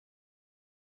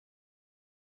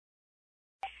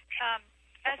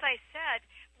As I said,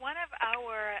 one of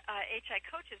our HI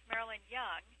coaches, Marilyn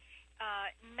Young,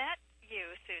 met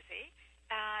you, Susie,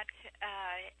 at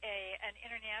an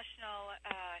international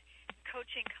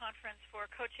coaching conference for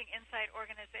coaching inside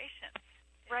organizations.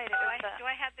 Right. Do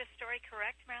I have this story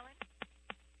correct, Marilyn?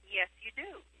 Yes, you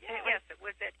do. Yeah. Yes, it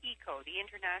was at ECO, the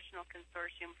International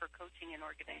Consortium for Coaching in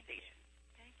Organizations.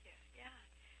 Thank you. Yeah.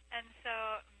 And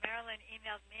so Marilyn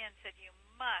emailed me and said, you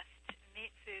must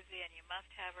meet Susie and you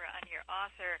must have her on your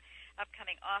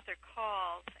upcoming author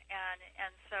calls.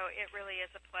 And so it really is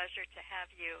a pleasure to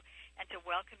have you and to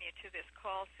welcome you to this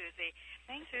call, Susie.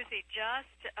 Thank you. Susie,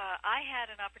 I had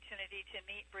an opportunity to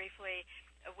meet briefly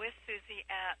with Susie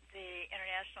at the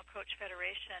International Coach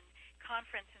Federation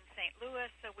conference in St. Louis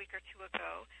a week or two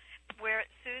ago, where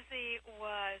Susie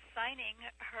was signing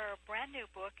her brand new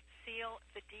book, Seal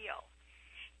the Deal.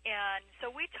 And so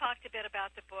we talked a bit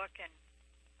about the book, and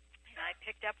I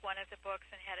picked up one of the books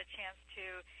and had a chance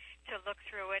to look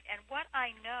through it. And what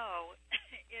I know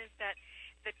is that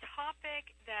the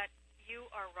topic that you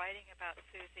are writing about,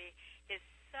 Susie, is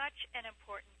such an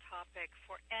important topic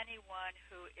for anyone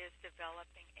who is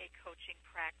developing a coaching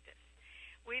practice.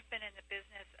 We've been in the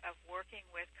business of working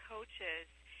with coaches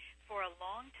for a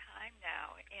long time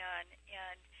now, and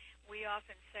we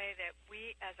often say that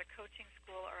we as a coaching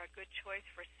school are a good choice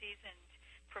for seasoned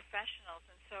professionals.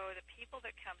 And so the people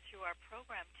that come through our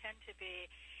program tend to be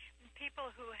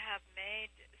people who have made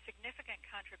significant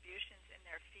contributions in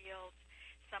their fields.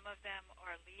 Some of them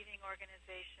are leading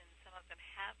organizations. Some of them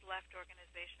have left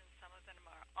organizations. Some of them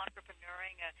are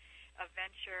entrepreneuring a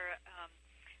venture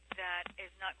that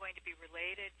is not going to be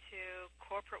related to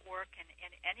corporate work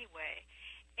in any way.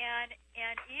 And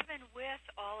even with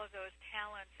all of those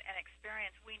talents and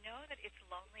experience, we know that it's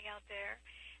lonely out there,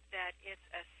 that it's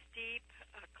a steep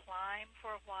climb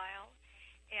for a while,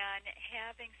 and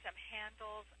having some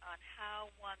handles on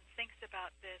how one thinks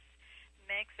about this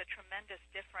makes a tremendous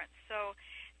difference. So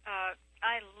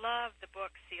I love the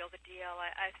book, Seal the Deal.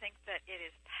 I think that it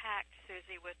is packed,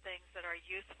 Susie, with things that are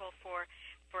useful for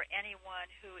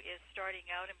anyone who is starting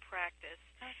out in practice.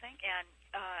 Oh, thank you. And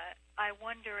I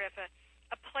wonder if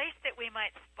a place that we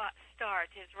might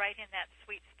start is right in that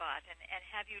sweet spot, and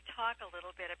have you talk a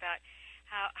little bit about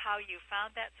how you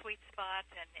found that sweet spot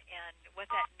and what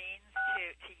that means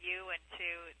to you and to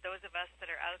those of us that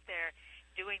are out there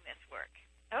doing this work.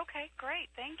 Okay,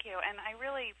 great. Thank you. And I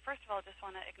really, first of all, just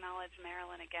want to acknowledge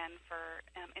Marilyn again for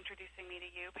introducing me to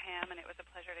you, Pam, and it was a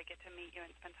pleasure to get to meet you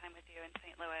and spend time with you in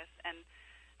St. Louis. And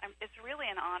it's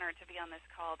really an honor to be on this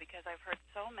call because I've heard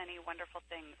so many wonderful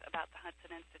things about the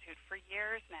Hudson Institute for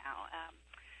years now.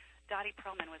 Dottie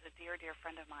Perlman was a dear, dear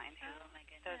friend of mine.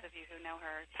 Those of you who know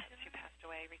her, she passed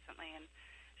away recently, and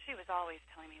she was always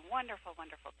telling me wonderful,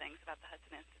 wonderful things about the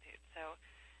Hudson Institute. So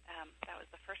that was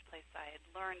the first place I had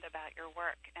learned about your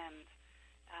work, and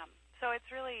so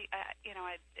it's really,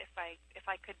 if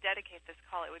I could dedicate this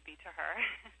call, it would be to her.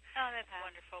 Oh, that's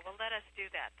wonderful. Well, let us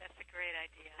do that. That's a great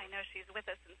idea. I know she's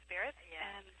with us in spirit.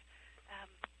 Yeah.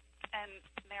 And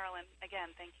Marilyn,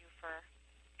 again, thank you for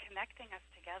connecting us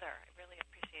together. I really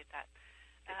appreciate that.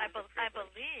 I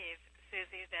believe,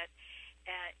 Susie, that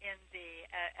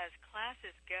as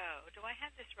classes go, do I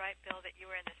have this right, Bill, that you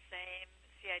were in the same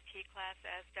CIT class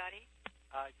as Dottie?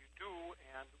 You do,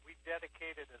 and we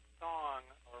dedicated a song,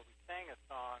 or we sang a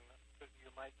song, so you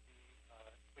might be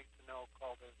pleased to know,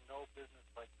 called There's No Business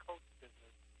Like Coach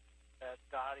Business, that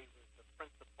Dottie was the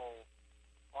principal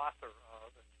author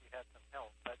of, and she had some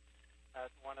help. But at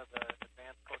one of the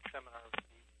advanced coach seminars,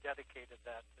 we dedicated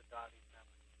that to Dottie's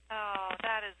memory. Oh,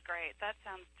 that is great. That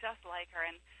sounds just like her.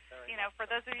 And Very for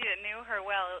those of you that knew her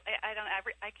well,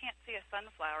 I can't see a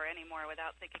sunflower anymore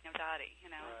without thinking of Dottie.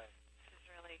 Right.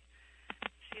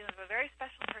 She was a very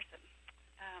special person.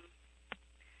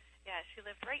 She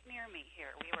lived right near me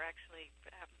here. We were actually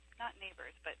not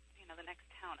neighbors, but the next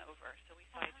town over, so we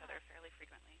saw each other fairly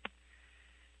frequently.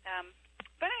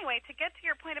 But anyway, to get to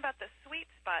your point about the sweet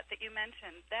spot that you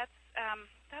mentioned,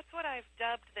 that's what I've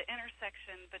dubbed the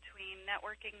intersection between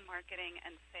networking, marketing,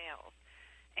 and sales.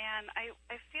 And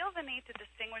I feel the need to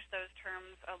distinguish those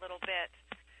terms a little bit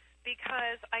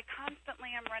because I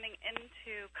constantly am running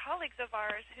into colleagues of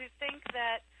ours who think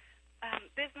that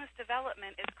business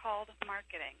development is called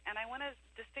marketing. And I want to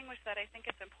distinguish that. I think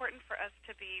it's important for us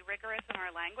to be rigorous in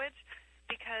our language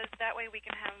because that way we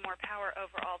can have more power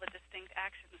over all the distinct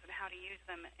actions and how to use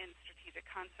them in strategic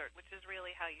concert, which is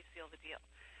really how you seal the deal.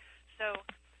 So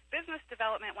business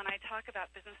development, when I talk about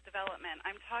business development,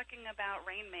 I'm talking about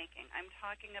rainmaking. I'm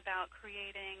talking about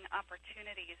creating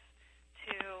opportunities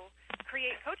to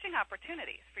create coaching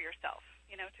opportunities for yourself.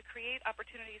 to create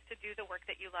opportunities to do the work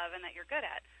that you love and that you're good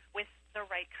at with the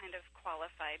right kind of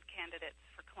qualified candidates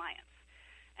for clients.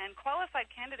 And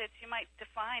qualified candidates you might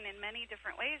define in many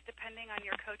different ways depending on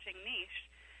your coaching niche.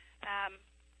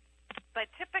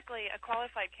 But typically a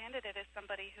qualified candidate is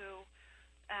somebody who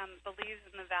believes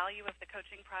in the value of the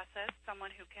coaching process,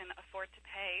 someone who can afford to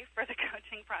pay for the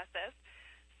coaching process,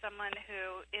 someone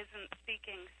who isn't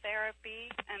speaking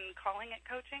therapy and calling it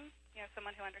coaching,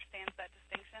 someone who understands that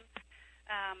distinction.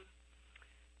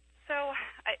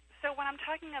 So when I'm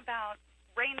talking about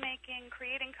rainmaking,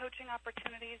 creating coaching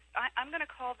opportunities, I'm going to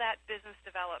call that business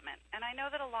development. And I know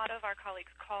that a lot of our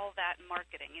colleagues call that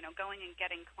marketing, going and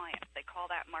getting clients. They call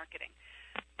that marketing.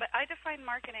 But I define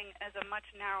marketing as a much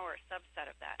narrower subset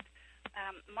of that.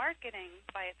 Marketing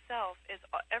by itself is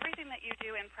everything that you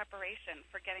do in preparation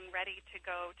for getting ready to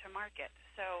go to market.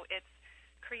 So it's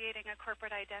creating a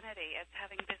corporate identity. It's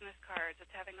having business cards.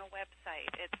 It's having a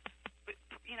website. It's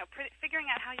figuring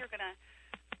out how you're going to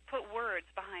put words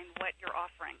behind what you're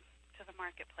offering to the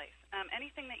marketplace.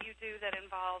 Anything that you do that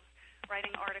involves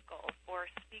writing articles or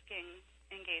speaking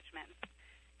engagements,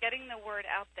 getting the word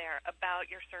out there about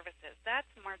your services, that's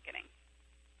marketing.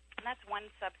 And that's one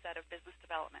subset of business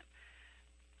development.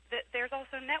 There's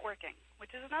also networking,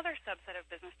 which is another subset of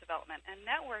business development. And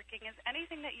networking is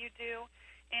anything that you do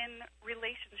in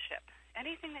relationship,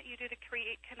 anything that you do to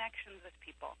create connections with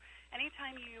people.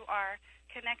 Anytime you are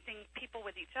connecting people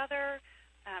with each other,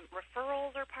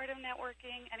 referrals are part of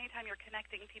networking. Anytime you're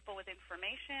connecting people with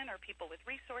information or people with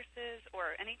resources,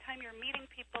 or anytime you're meeting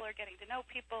people or getting to know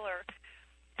people, or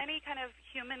any kind of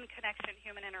human connection,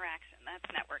 human interaction, that's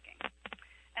networking.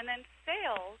 And then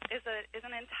sales is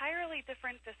an entirely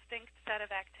different, distinct set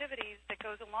of activities that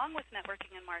goes along with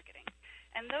networking and marketing.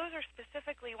 And those are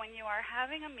specifically when you are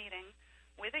having a meeting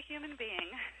with a human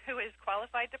being who is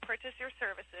qualified to purchase your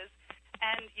services,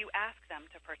 and you ask them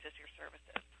to purchase your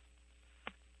services.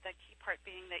 The key part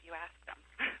being that you ask them.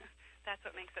 That's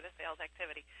what makes it a sales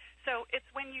activity. So it's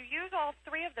when you use all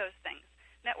three of those things,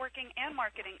 networking and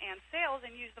marketing and sales,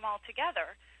 and use them all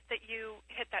together, that you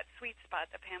hit that sweet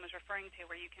spot that Pam was referring to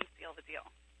where you can seal the deal.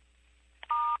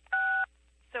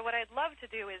 So what I'd love to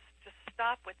do is just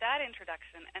stop with that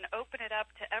introduction and open it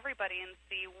up to everybody and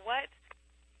see what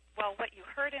you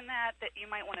heard in that you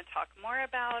might want to talk more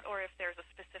about, or if there's a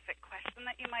specific question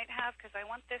that you might have, because I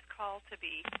want this call to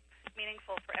be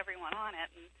meaningful for everyone on it.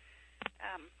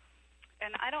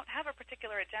 And I don't have a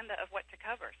particular agenda of what to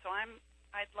cover, so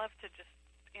I'd love to just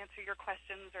answer your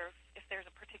questions, or if there's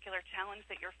a particular challenge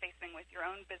that you're facing with your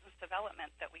own business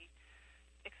development, that we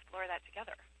explore that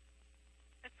together.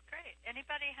 That's great.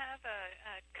 Anybody have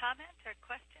a comment or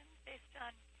question based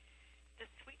on the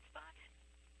sweet spot?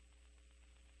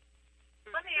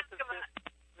 Let me ask this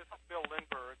is Bill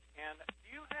Lindbergh, and do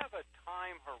you have a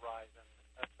time horizon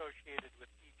associated with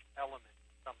each element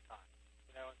sometimes,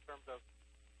 in terms of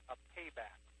a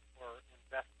payback or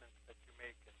investments that you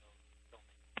make in those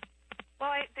domains?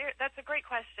 Well, that's a great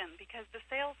question, because the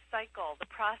sales cycle, the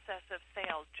process of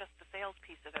sales, just the sales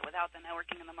piece of it without the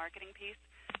networking and the marketing piece,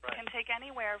 right, can take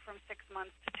anywhere from 6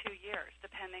 months to 2 years,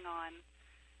 depending on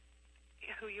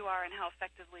who you are and how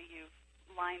effectively you've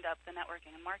lined up the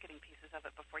networking and marketing pieces of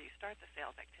it before you start the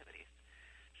sales activities.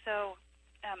 So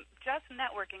just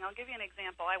networking, I'll give you an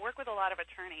example. I work with a lot of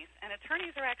attorneys, and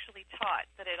attorneys are actually taught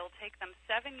that it'll take them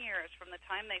 7 years from the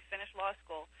time they finish law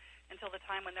school until the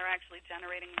time when they're actually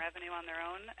generating revenue on their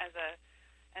own as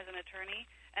an attorney.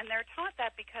 And they're taught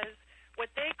that because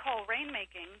what they call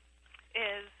rainmaking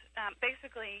is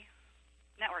basically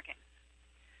networking.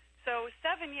 So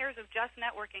 7 years of just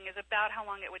networking is about how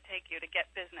long it would take you to get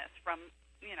business from,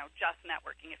 just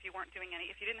networking, if you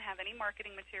didn't have any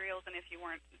marketing materials, and if you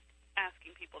weren't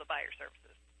asking people to buy your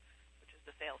services, which is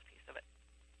the sales piece of it.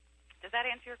 Does that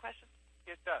answer your question?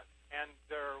 It does. And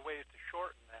there are ways to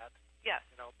shorten that. Yes.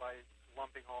 By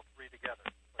lumping all three together.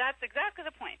 That's exactly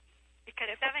the point. Because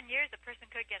 7 years, a person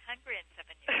could get hungry in 7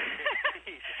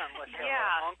 years. Unless your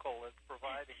uncle is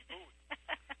providing food.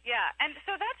 Yeah, and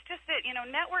so that's just it.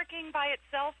 Networking by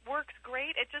itself works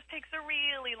great. It just takes a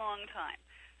really long time.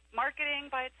 Marketing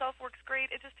by itself works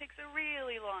great. It just takes a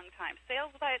really long time.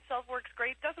 Sales by itself works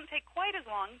great. Doesn't take quite as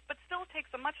long, but still takes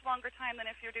a much longer time than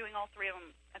if you're doing all three of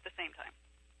them at the same time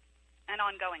and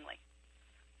ongoingly.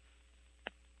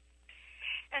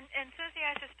 And Susie,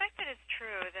 I suspect that it's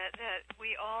true that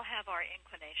we all have our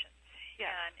inclinations,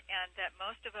 and that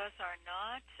most of us are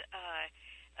not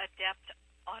adept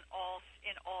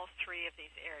in all three of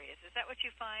these areas. Is that what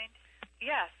you find?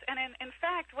 Yes, and in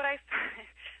fact, what I find,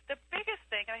 the biggest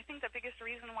thing, and I think the biggest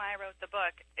reason why I wrote the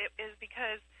book, is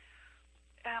because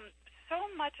so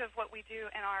much of what we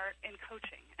do in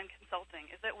coaching and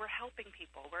consulting is that we're helping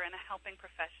people. We're in a helping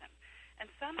profession. And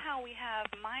somehow we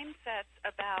have mindsets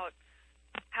about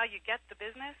how you get the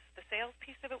business, the sales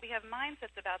piece of it. We have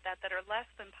mindsets about that are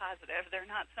less than positive. They're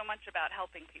not so much about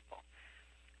helping people.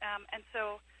 And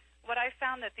so what I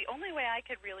found that the only way I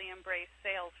could really embrace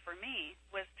sales for me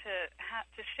was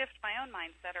to shift my own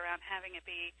mindset around having it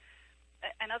be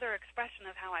another expression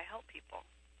of how I help people.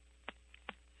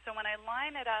 So when I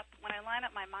line up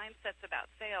my mindsets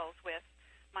about sales with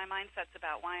my mindsets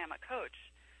about why I'm a coach,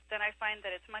 then I find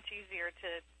that it's much easier to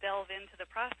delve into the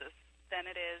process than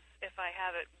it is if I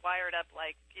have it wired up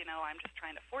like, I'm just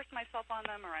trying to force myself on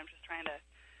them, or I'm just trying to,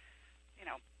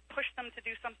 push them to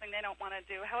do something they don't want to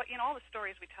do. All the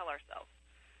stories we tell ourselves.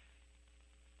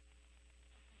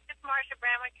 It's Marsha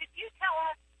Bramlett. Could you tell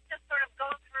us, just sort of go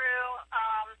through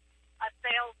a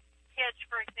sales pitch,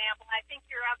 for example? I think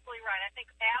you're absolutely right. I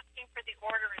think asking for the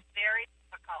order is very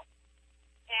difficult.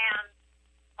 And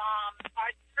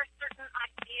are there certain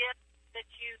ideas that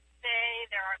you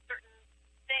say? There are certain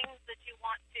things that you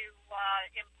want to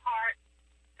impart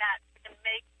that can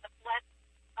make the less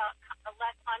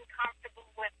uncomfortable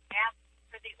with asking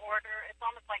for the order. It's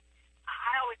almost like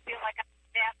I always feel like I'm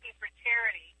asking for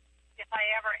charity if I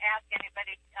ever ask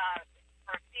anybody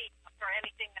for a fee for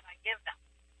anything that I give them.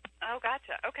 Oh,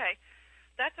 gotcha. Okay.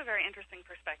 That's a very interesting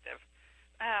perspective.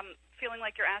 Feeling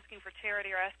like you're asking for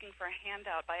charity or asking for a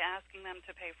handout by asking them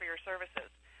to pay for your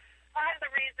services. Part of the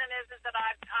reason is that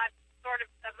I'm sort of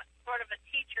a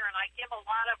teacher, and I give a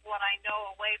lot of what I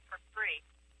know away for free.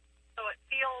 So it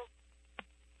feels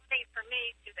funny for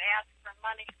me to ask for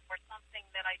money for something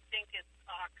that I think is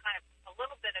kind of a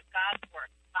little bit of God's work.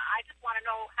 I just want to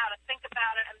know how to think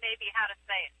about it and maybe how to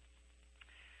say it.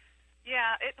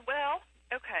 Yeah,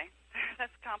 okay.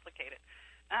 That's complicated.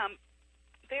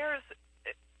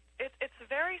 It's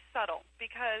very subtle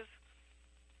because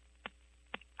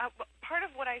part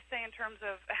of what I say in terms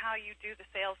of how you do the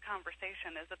sales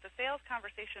conversation is that the sales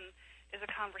conversation is a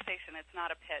conversation. It's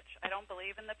not a pitch. I don't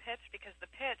believe in the pitch because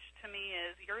the pitch to me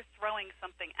is you're throwing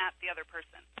something at the other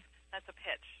person. That's a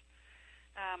pitch.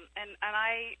 And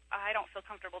I don't feel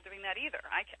comfortable doing that either.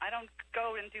 I don't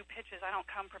go and do pitches. I don't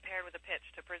come prepared with a pitch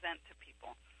to present to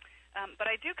people. But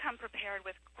I do come prepared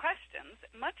with questions,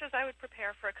 much as I would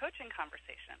prepare for a coaching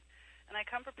conversation. And I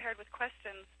come prepared with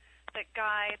questions that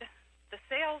guide the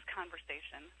sales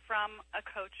conversation from a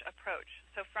coach approach,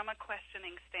 so from a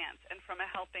questioning stance and from a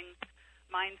helping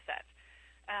mindset.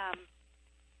 And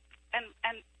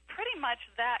pretty much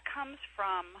that comes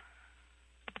from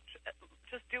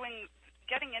just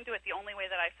getting into it the only way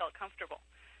that I felt comfortable.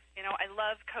 I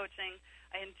love coaching.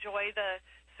 I enjoy the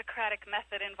Socratic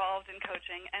method involved in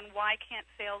coaching, and why can't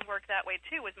sales work that way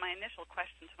too was my initial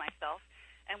question to myself.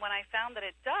 And when I found that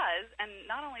it does, and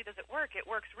not only does it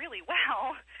works really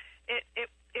well,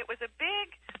 it was a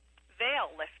big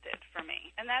veil lifted for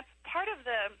me. And that's part of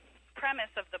the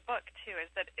premise of the book too,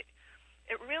 is that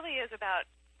it really is about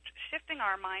shifting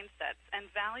our mindsets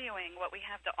and valuing what we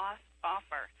have to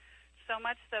offer, so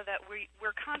much so that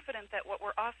we're confident that what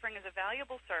we're offering is a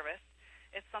valuable service.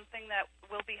 It's something that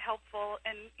will be helpful,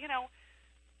 and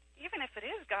even if it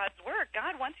is God's work,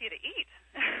 God wants you to eat.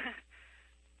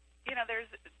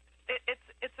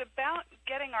 It's about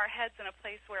getting our heads in a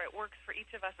place where it works for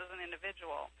each of us as an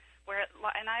individual. One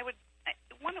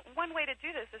way to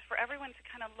do this is for everyone to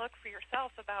kind of look for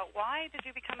yourself about why did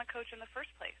you become a coach in the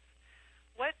first place?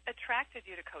 What attracted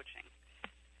you to coaching?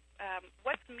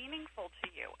 What's meaningful to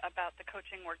you about the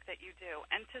coaching work that you do?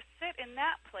 And to sit in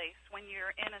that place when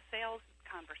you're in a sales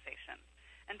conversation,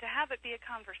 and to have it be a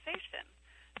conversation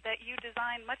that you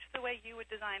design much the way you would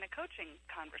design a coaching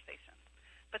conversation.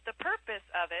 But the purpose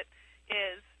of it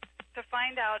is to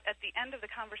find out at the end of the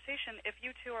conversation if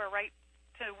you two are right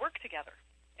to work together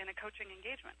in a coaching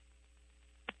engagement.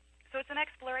 So it's an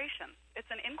exploration.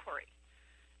 It's an inquiry.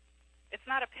 It's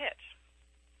not a pitch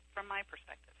from my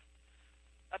perspective.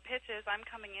 A pitch is I'm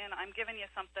coming in, I'm giving you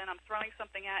something, I'm throwing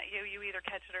something at you, you either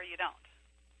catch it or you don't.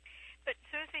 But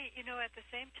Susie, at the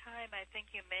same time, I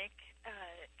think you make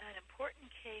an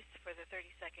important case for the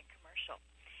 30-second commercial.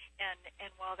 And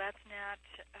while that's not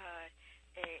a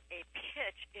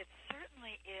pitch, it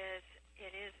certainly is.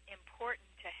 It is important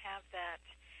to have that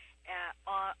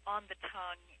on the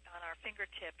tongue, on our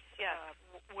fingertips, yes.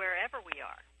 Wherever we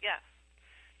are. Yes.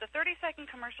 The 30-second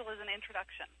commercial is an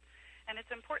introduction, and it's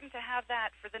important to have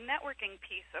that for the networking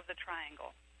piece of the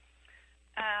triangle,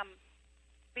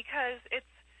 because it's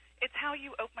how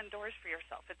you open doors for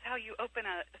yourself. It's how you open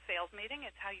a sales meeting.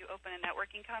 It's how you open a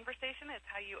networking conversation. It's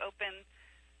how you open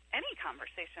any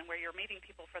conversation where you're meeting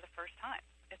people for the first time.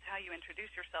 It's how you introduce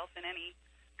yourself in any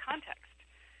context.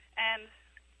 And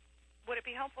would it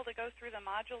be helpful to go through the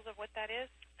modules of what that is?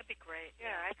 That'd be great.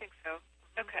 Yeah, I think so.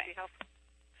 Okay. That'd be helpful.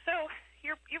 So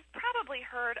you've probably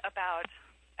heard about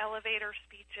elevator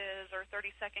speeches or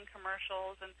 30-second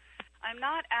commercials, and I'm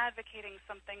not advocating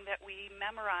something that we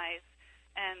memorize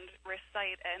and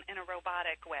recite in a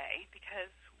robotic way,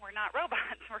 because we're not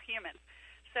robots, we're humans.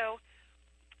 So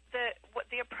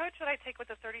the approach that I take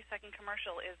with the 30-second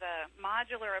commercial is a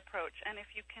modular approach, and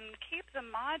if you can keep the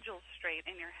modules straight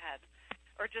in your head,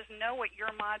 or just know what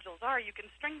your modules are, you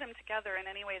can string them together in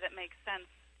any way that makes sense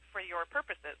for your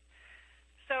purposes.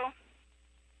 So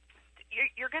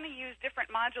you're going to use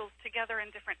different modules together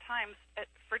in different times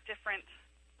for different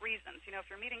reasons. You know,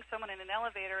 if you're meeting someone in an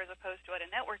elevator as opposed to at a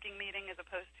networking meeting, as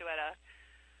opposed to at a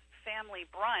family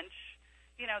brunch,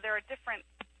 you know, there are different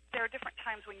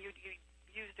times when you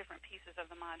use different pieces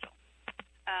of the module.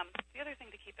 The other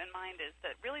thing to keep in mind is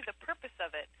that really the purpose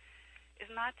of it is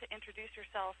not to introduce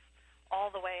yourself all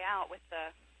the way out with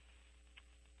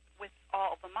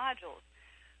all the modules,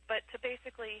 but to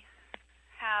basically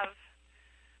have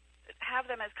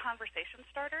them as conversation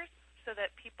starters so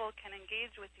that people can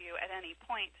engage with you at any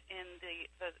point in the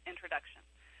introduction.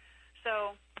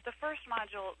 So the first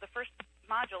module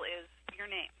is your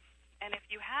name. And if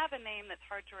you have a name that's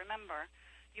hard to remember,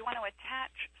 you want to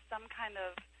attach some kind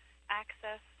of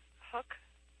access hook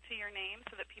to your name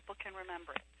so that people can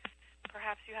remember it.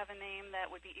 Perhaps you have a name that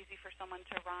would be easy for someone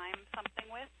to rhyme something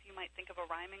with. You might think of a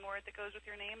rhyming word that goes with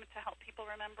your name to help people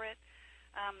remember it.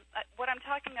 What I'm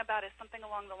talking about is something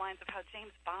along the lines of how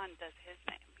James Bond does his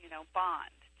name. You know,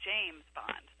 Bond, James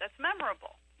Bond. That's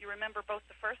memorable. You remember both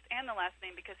the first and the last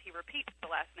name because he repeats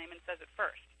the last name and says it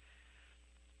first.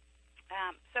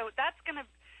 So that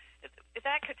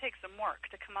could take some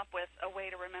work to come up with a way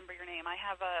to remember your name. I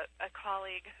have a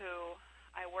colleague who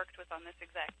I worked with on this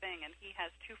exact thing, and he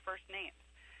has two first names.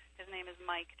 His name is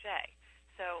Mike J.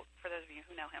 So for those of you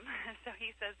who know him, so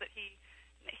he says that he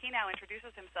now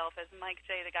introduces himself as Mike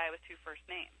J., the guy with two first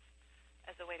names,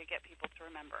 as a way to get people to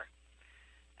remember.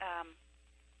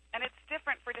 And it's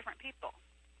different for different people.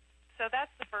 So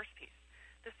that's the first piece.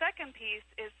 The second piece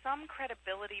is some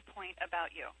credibility point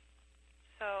about you.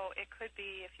 So it could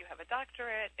be if you have a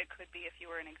doctorate, it could be if you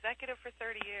were an executive for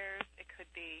 30 years, it could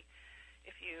be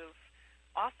if you've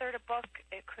authored a book,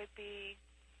 it could be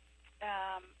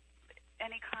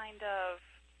any kind of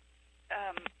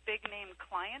big name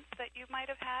clients that you might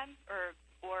have had,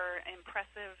 or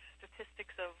impressive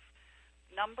statistics of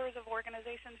numbers of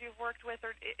organizations you've worked with,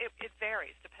 or it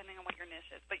varies depending on what your niche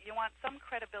is. But you want some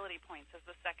credibility points as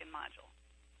the second module.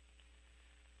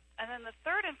 And then the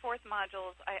third and fourth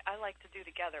modules I like to do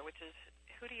together, which is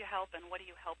who do you help and what do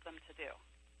you help them to do?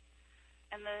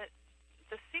 And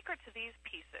the secret to these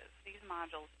pieces, these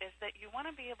modules, is that you want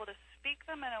to be able to speak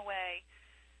them in a way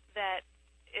that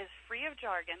is free of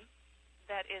jargon,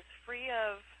 that is free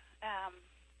of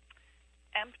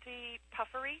empty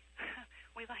puffery.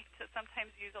 We like to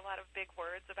sometimes use a lot of big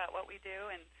words about what we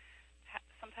do, and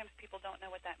sometimes people don't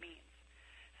know what that means.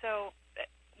 So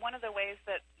one of the ways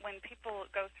that when people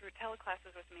go through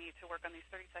teleclasses with me to work on these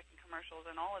 30-second commercials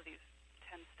and all of these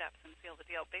 10 steps and seal the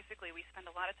deal, basically we spend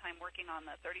a lot of time working on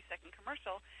the 30-second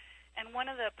commercial, and one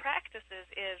of the practices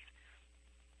is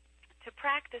to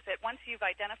practice it. Once you've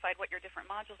identified what your different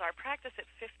modules are, practice it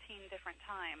 15 different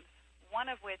times,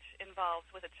 one of which involves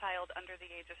with a child under the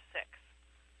age of 6.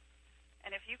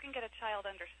 And if you can get a child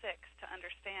under 6 to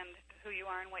understand who you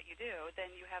are and what you do,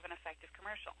 then you have an effective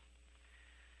commercial.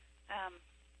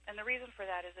 And the reason for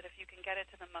that is that if you can get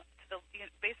it to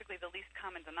basically the least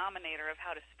common denominator of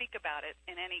how to speak about it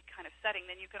in any kind of setting,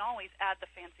 then you can always add the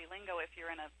fancy lingo if you're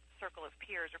in a circle of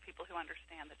peers or people who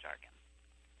understand the jargon.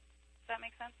 Does that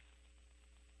make sense?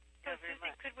 So, Susie,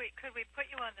 could we put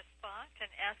you on the spot and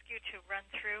ask you to run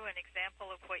through an example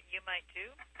of what you might do?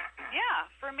 Yeah,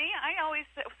 for me,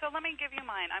 so let me give you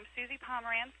mine. I'm Susie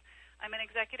Pomerantz. I'm an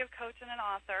executive coach and an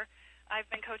author. I've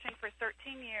been coaching for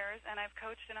 13 years, and I've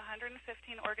coached in 115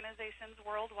 organizations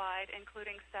worldwide,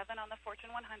 including 7 on the Fortune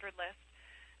 100 list,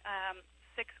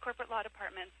 6 corporate law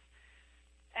departments,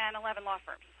 and 11 law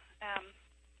firms.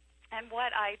 And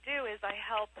what I do is I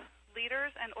help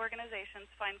leaders and organizations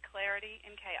find clarity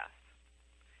in chaos.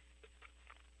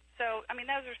 So, I mean,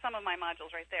 those are some of my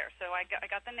modules right there. So I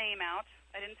got the name out.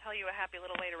 I didn't tell you a happy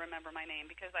little way to remember my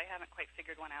name because I haven't quite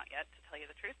figured one out yet, to tell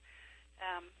you the truth.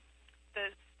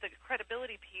 The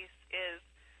credibility piece is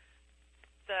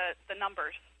the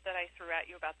numbers that I threw at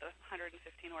you about the 115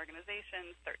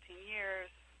 organizations, 13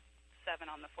 years, 7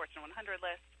 on the Fortune 100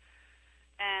 list.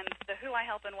 And the who I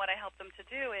help and what I help them to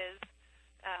do is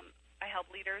I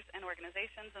help leaders and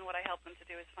organizations, and what I help them to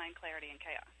do is find clarity in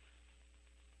chaos.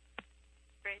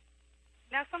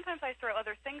 Now, sometimes I throw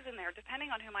other things in there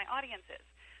depending on who my audience is.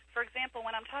 For example,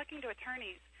 when I'm talking to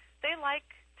attorneys, they like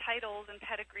titles and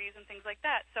pedigrees and things like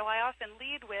that, so I often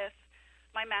lead with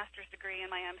my master's degree and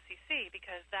my MCC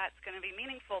because that's going to be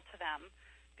meaningful to them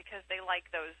because they like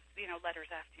those,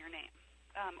 letters after your name.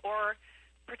 Or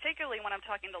particularly when I'm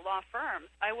talking to law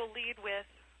firms, I will lead with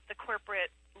the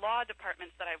corporate law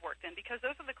departments that I've worked in because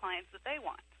those are the clients that they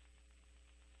want.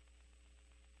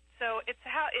 So it's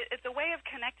a way of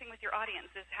connecting with your audience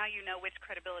is how you know which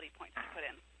credibility points to put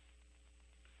in.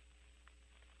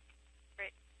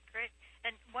 Great.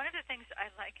 And one of the things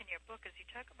I like in your book is you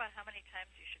talk about how many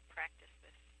times you should practice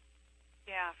this.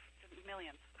 Yeah,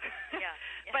 millions. Yeah.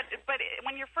 But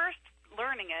when you're first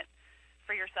learning it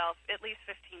for yourself, at least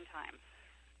 15 times.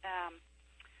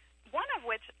 One of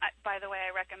which, by the way,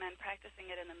 I recommend practicing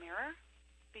it in the mirror.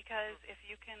 Because if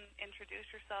you can introduce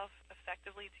yourself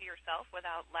effectively to yourself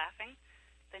without laughing,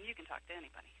 then you can talk to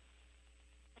anybody.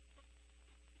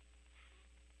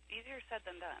 Easier said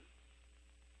than done.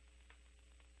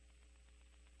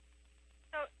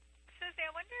 So, Susie,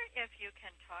 I wonder if you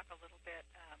can talk a little bit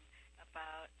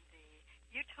about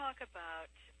you talk about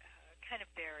kind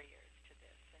of barriers to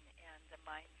this and the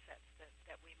mindsets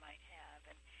that we might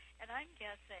have. And I'm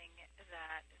guessing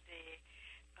that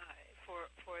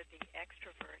for the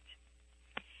extrovert,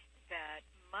 that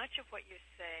much of what you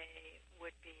say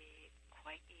would be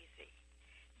quite easy.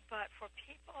 But for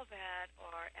people that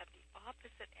are at the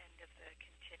opposite end of the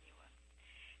continuum,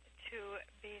 to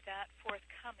be that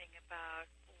forthcoming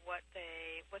about what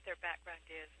their background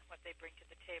is and what they bring to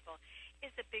the table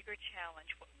is a bigger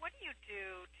challenge. What do you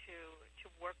do to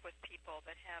work with people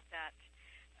that have that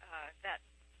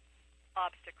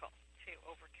obstacle to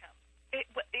overcome? It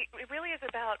really is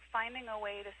about finding a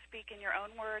way to speak in your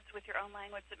own words with your own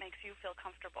language that makes you feel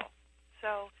comfortable.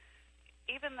 So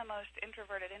even the most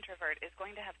introverted introvert is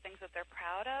going to have things that they're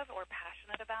proud of or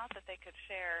passionate about that they could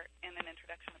share in an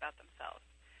introduction about themselves.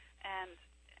 And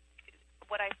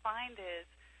what I find is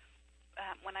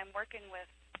when I'm working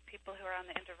with people who are on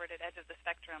the introverted edge of the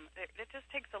spectrum, it just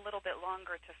takes a little bit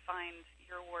longer to find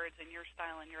your words and your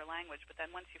style and your language. But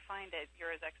then once you find it,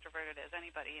 you're as extroverted as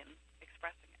anybody in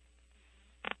expressing it.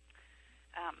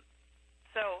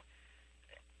 So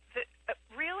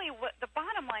really what the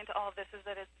bottom line to all of this is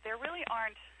that there really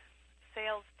aren't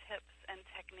sales tips and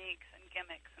techniques and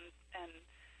gimmicks and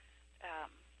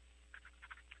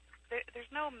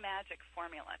there's no magic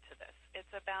formula to this.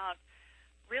 It's about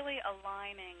really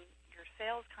aligning your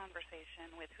sales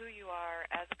conversation with who you are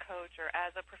as a coach or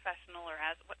as a professional or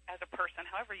as a person,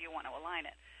 however you want to align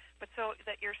it. But so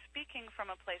that you're speaking from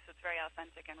a place that's very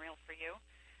authentic and real for you,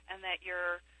 and that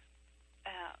you're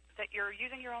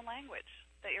using your own language,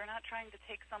 that you're not trying to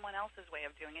take someone else's way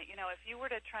of doing it. If you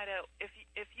were to try to,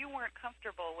 if you weren't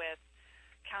comfortable with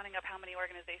counting up how many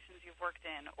organizations you've worked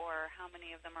in or how many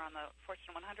of them are on the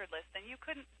Fortune 100 list, then you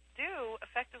couldn't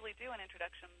effectively do an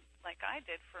introduction like I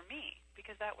did for me,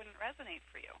 because that wouldn't resonate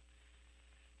for you.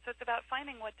 So it's about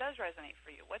finding what does resonate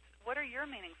for you. What are your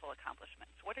meaningful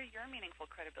accomplishments? What are your meaningful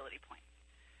credibility points?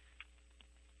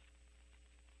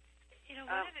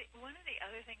 One of the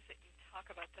other things that you talk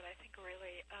about that I think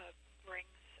really brings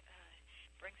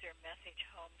your message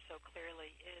home so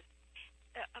clearly is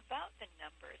about the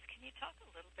numbers. Can you talk a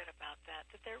little bit about that?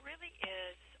 That there really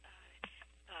is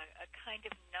a kind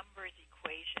of numbers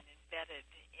equation embedded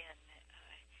in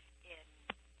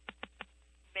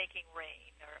making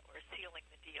rain or sealing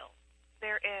the deal.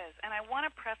 There is, and I want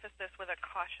to preface this with a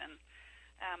caution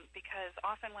because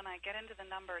often when I get into the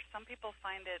numbers, some people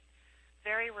find it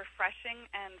very refreshing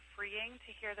and freeing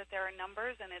to hear that there are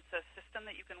numbers and it's a system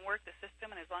that you can work the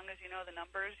system, and as long as you know the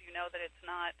numbers, you know that it's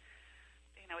not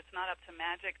up to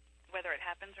magic whether it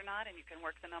happens or not, and you can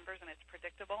work the numbers and it's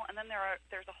predictable. And then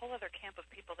there's a whole other camp of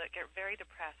people that get very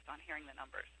depressed on hearing the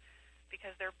numbers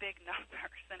because they're big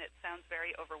numbers and it sounds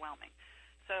very overwhelming.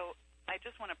 So I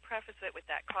just want to preface it with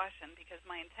that caution because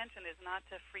my intention is not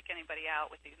to freak anybody out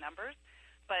with these numbers,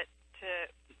 but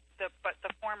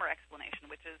the former explanation,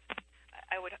 which is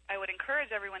I would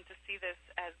encourage everyone to see this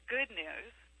as good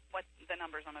news, what the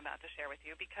numbers I'm about to share with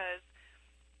you, because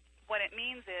what it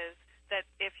means is that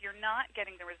if you're not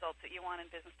getting the results that you want in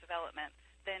business development,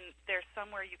 then there's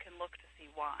somewhere you can look to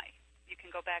see why. You can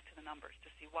go back to the numbers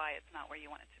to see why it's not where you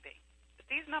want it to be.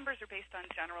 But these numbers are based on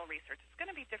general research. It's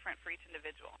going to be different for each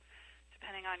individual,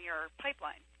 depending on your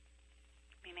pipeline,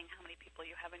 meaning how many people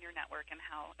you have in your network and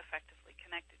how effectively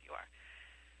connected you are.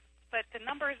 But the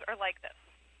numbers are like this.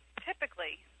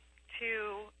 Typically,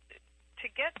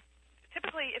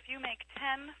 if you make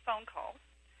 10 phone calls,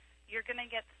 you're going to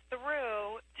get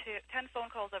through to 10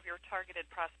 phone calls of your targeted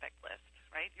prospect list,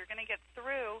 right? You're going to get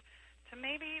through to to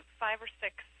maybe 5 or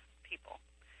 6 people.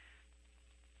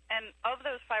 And of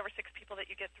those 5 or 6 people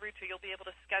that you get through to, you'll be able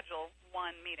to schedule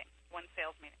one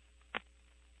sales meeting.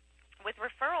 With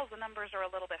referrals, the numbers are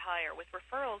a little bit higher. With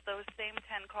referrals, those same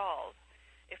 10 calls,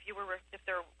 if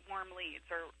they're warm leads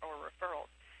or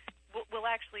referrals,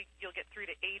 you'll get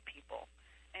through to 8 people,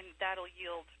 and that'll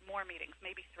yield more meetings,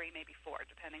 maybe 3, maybe 4,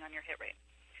 depending on your hit rate.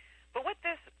 But with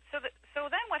this, so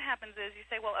then what happens is you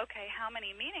say, well, okay, how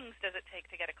many meetings does it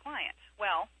take to get a client?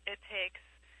 Well, it takes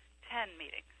 10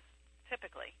 meetings,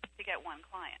 typically, to get one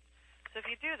client. So if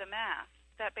you do the math,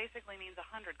 that basically means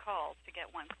 100 calls to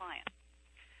get one client.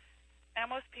 And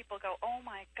most people go, oh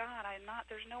my God,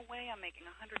 there's no way I'm making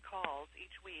 100 calls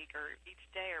each week or each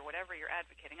day or whatever you're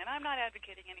advocating. And I'm not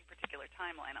advocating any particular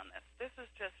timeline on this. This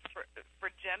is just for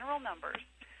general numbers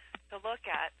to look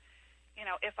at.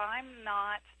 If I'm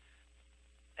not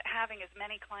having as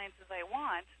many clients as I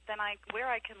want, then where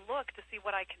I can look to see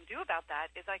what I can do about that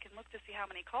is I can look to see how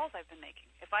many calls I've been making.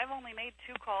 If I've only made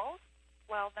 2 calls,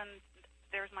 well, then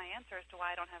there's my answer as to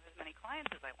why I don't have as many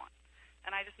clients as I want.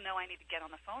 And I just know I need to get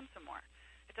on the phone some more.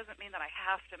 It doesn't mean that I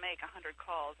have to make 100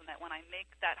 calls and that when I make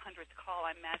that 100th call,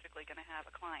 I'm magically going to have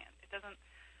a client.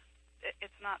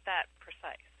 It's not that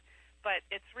precise. But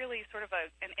it's really sort of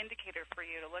an indicator for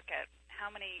you to look at how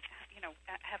many,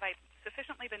 have I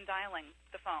sufficiently been dialing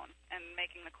the phone and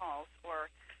making the calls,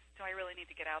 or do I really need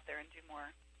to get out there and do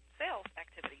more sales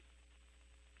activity?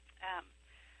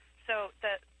 So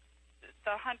the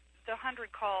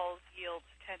 100 calls yields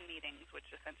 10 meetings, which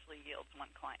essentially yields 1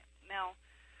 client. Now,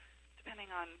 depending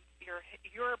on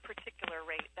your particular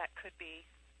rate, that could be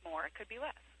more, it could be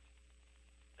less.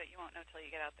 But you won't know till you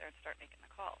get out there and start making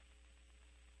the calls.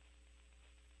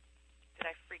 Did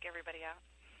I freak everybody out?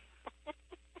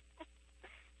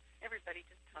 Everybody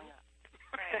just hung up.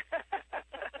 Right.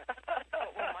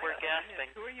 We're gasping.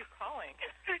 Who are you calling?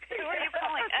 Who are you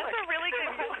calling? That's a really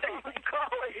good question.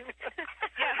 Calling.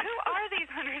 Yeah, who are these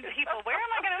 100 people? Where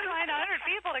am I going to find 100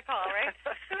 people to call, right?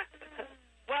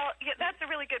 Well, yeah, that's a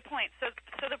really good point. So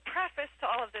the preface to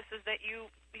all of this is that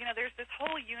there's this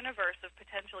whole universe of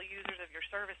potential users of your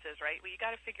services, right? Well, you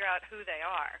got to figure out who they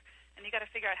are, and you got to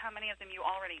figure out how many of them you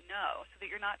already know, so that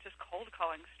you're not just cold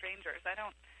calling strangers.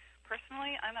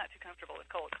 Personally, I'm not too comfortable with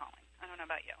cold calling. I don't know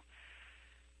about you.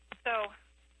 So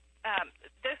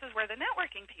this is where the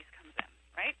networking piece comes in,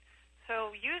 right?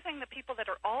 So using the people that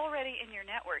are already in your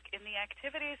network, in the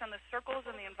activities and the circles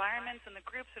and the environments and the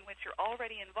groups in which you're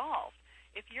already involved,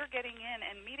 if you're getting in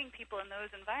and meeting people in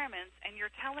those environments and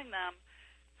you're telling them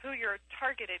who your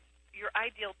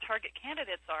ideal target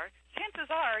candidates are, chances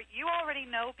are you already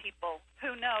know people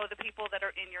who know the people that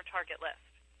are in your target list.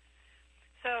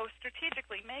 So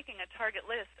strategically making a target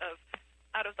list of,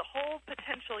 out of the whole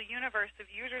potential universe of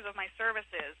users of my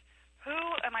services, who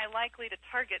am I likely to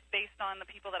target based on the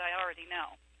people that I already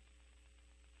know?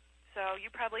 So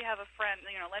you probably have a friend,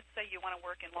 let's say you want to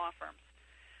work in law firms.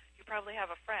 You probably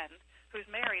have a friend who's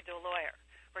married to a lawyer,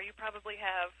 or you probably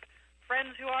have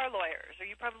friends who are lawyers, or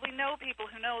you probably know people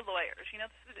who know lawyers. You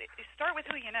start with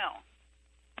who you know.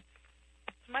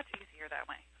 It's much easier that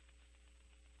way.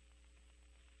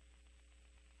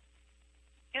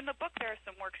 In the book, there are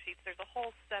some worksheets. There's a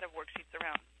whole set of worksheets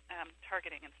around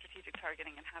targeting and strategic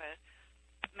targeting and how to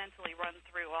mentally run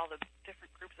through all the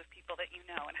different groups of people that you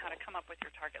know and how to come up with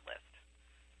your target list.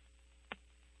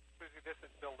 Susie, this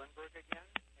is Bill Lindbergh again.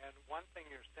 And one thing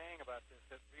you're saying about this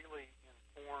that really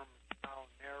informs how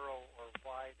narrow or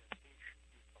wide a niche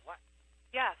you select.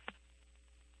 Yes.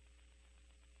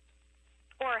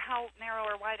 Or how narrow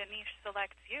or wide a niche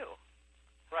selects you.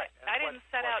 Right. I didn't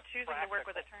set out choosing to work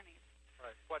with attorneys.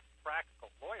 Right. What's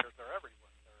practical? Lawyers are everywhere.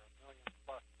 There are 1 million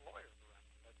plus lawyers around.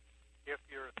 But if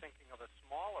you're thinking of a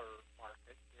smaller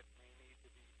market, it may need to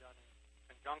be done in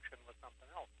conjunction with something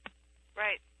else.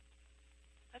 Right.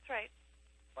 That's right.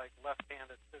 Like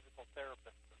left-handed physical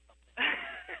therapists or something.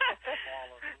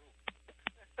 Smaller group.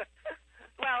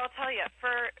 Well, I'll tell you,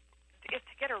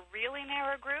 to get a really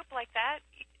narrow group like that,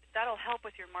 that'll help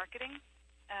with your marketing.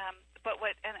 But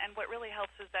what really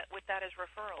helps is that with that is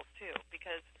referrals too,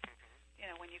 because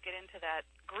when you get into that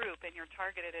group and you're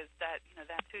targeted as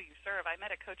that's who you serve. I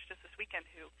met a coach just this weekend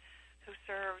who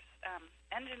serves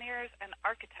engineers and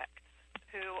architects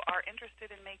who are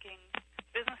interested in making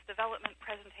business development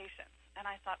presentations. And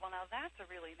I thought, well, now that's a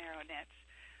really narrow niche.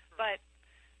 But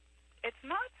it's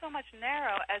not so much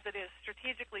narrow as it is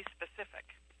strategically specific,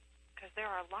 because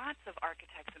there are lots of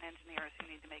architects and engineers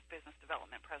who need to make business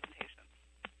development presentations.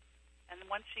 And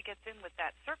once she gets in with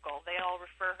that circle, they all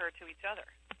refer her to each other.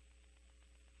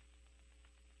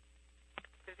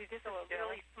 So a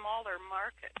really smaller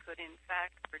market could, in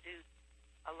fact, produce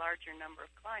a larger number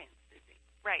of clients, Susie.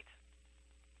 Right.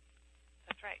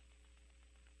 That's right.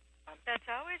 That's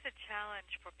always a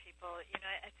challenge for people.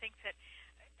 I think that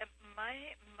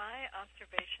my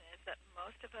observation is that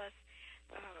most of us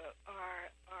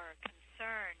are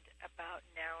concerned about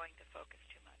narrowing the focus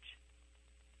too much.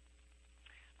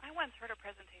 I once heard a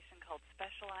presentation called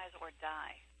 "Specialize or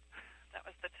Die." That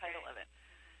was the title of it,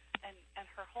 and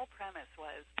her whole premise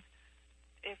was,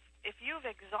 if you've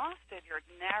exhausted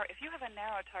if you have a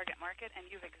narrow target market and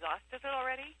you've exhausted it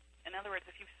already. In other words,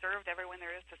 if you've served everyone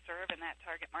there is to serve in that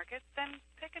target market, then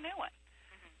pick a new one.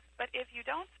 Mm-hmm. But if you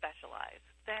don't specialize,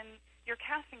 then you're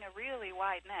casting a really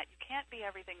wide net. You can't be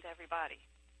everything to everybody.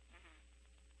 Mm-hmm.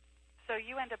 So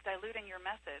you end up diluting your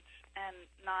message and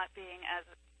not being as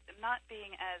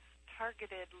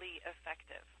targetedly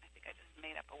effective. I think I just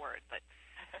made up a word, but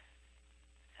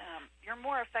you're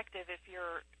more effective if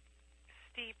you're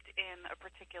steeped in a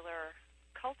particular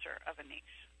culture of a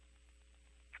niche.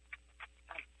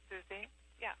 Susie?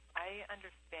 Yeah. I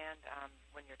understand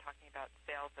when you're talking about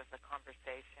sales as a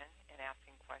conversation and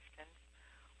asking questions.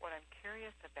 What I'm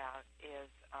curious about is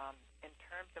in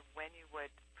terms of when you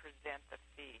would present the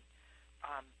fee,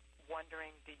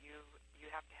 wondering, do you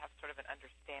have to have sort of an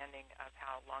understanding of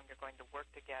how long you're going to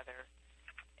work together?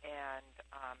 And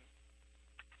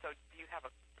so do you have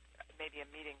maybe a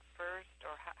meeting first,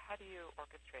 or how do you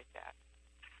orchestrate that?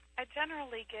 I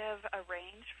generally give a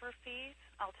range for fees.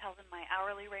 I'll tell them my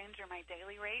hourly range or my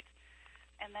daily rate,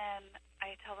 and then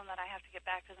I tell them that I have to get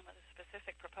back to them with a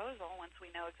specific proposal once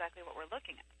we know exactly what we're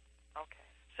looking at. Okay.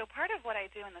 So part of what I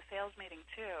do in the sales meeting,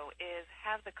 too, is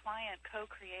have the client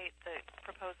co-create the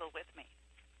proposal with me.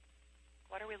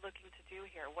 What are we looking to do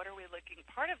here?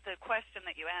 Part of the question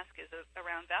that you ask is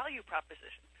around value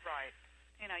proposition. Right.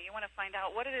 You want to find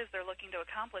out what it is they're looking to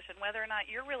accomplish and whether or not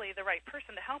you're really the right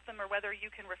person to help them, or whether you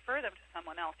can refer them to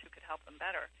someone else who could help them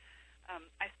better.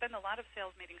 I spend a lot of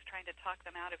sales meetings trying to talk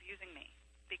them out of using me,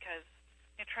 because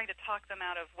trying to talk them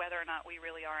out of whether or not we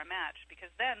really are a match,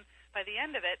 because then by the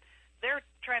end of it, they're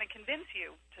trying to convince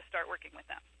you to start working with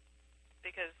them,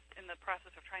 because in the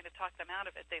process of trying to talk them out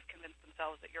of it, they've convinced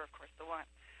themselves that you're, of course, the one.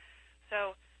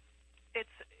 So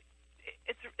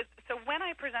so when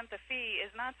I present the fee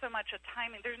is not so much a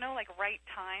timing. There's no right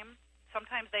time.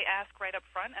 Sometimes they ask right up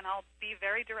front, and I'll be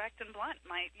very direct and blunt.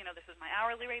 This is my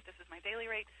hourly rate, this is my daily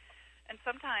rate. And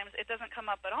sometimes it doesn't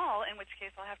come up at all, in which case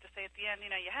I'll have to say at the end,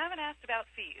 you haven't asked about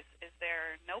fees. Is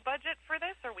there no budget for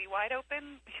this? Are we wide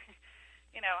open?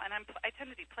 And I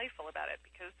tend to be playful about it,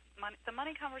 because the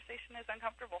money conversation is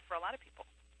uncomfortable for a lot of people.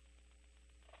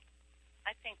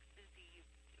 I think, Susie,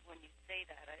 when you say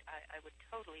that, I would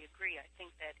totally agree. I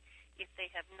think that if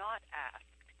they have not asked,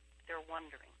 they're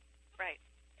wondering. Right.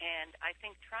 And I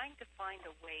think trying to find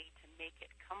a way to make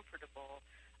it comfortable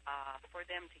for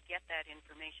them to get that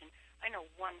information. I know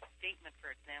one statement, for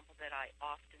example, that I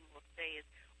often will say is,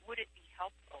 would it be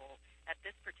helpful at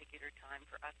this particular time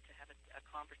for us to have a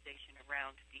conversation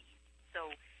around fees?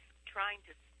 So trying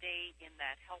to stay in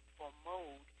that helpful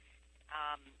mode.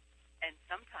 And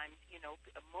sometimes,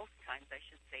 most times I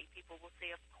should say, people will say,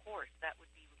 of course, that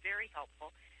would be very helpful.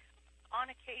 On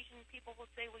occasion, people will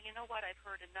say, well, you know what, I've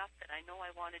heard enough that I know I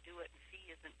want to do it, and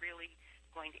fee isn't really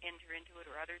going to enter into it.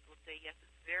 Or others will say, yes,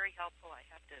 it's very helpful. I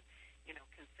have to,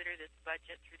 consider this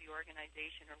budget through the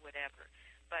organization or whatever.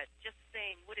 But just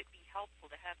saying, would it be helpful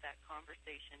to have that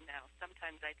conversation now,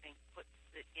 sometimes I think puts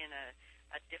it in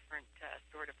a different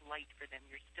sort of light for them.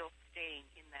 You're still staying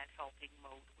in that helping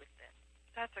mode with them.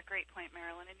 That's a great point,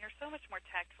 Marilyn, and you're so much more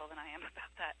tactful than I am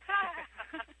about that.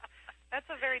 That's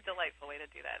a very delightful way to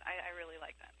do that. I really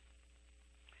like that.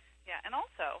 Yeah, and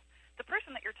also, the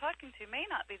person that you're talking to may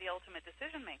not be the ultimate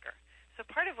decision maker. So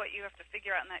part of what you have to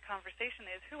figure out in that conversation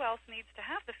is who else needs to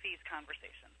have the fees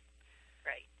conversation.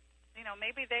 Right.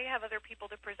 Maybe they have other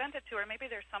people to present it to, or maybe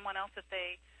there's someone else that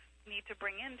they need to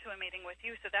bring into a meeting with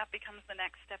you, so that becomes the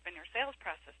next step in your sales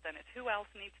process then, is who else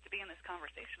needs to be in this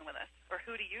conversation with us, or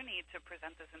who do you need to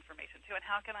present this information to, and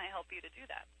how can I help you to do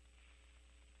that?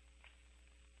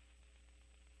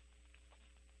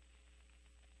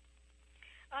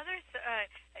 Others,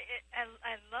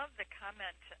 I love the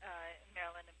comment,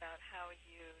 Marilyn, about how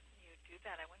you do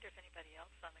that. I wonder if anybody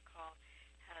else on the call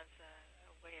has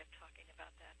a way of talking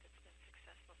about that that's been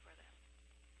successful for them.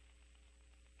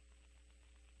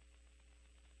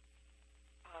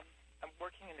 I'm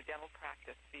working in a dental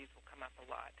practice. Fees will come up a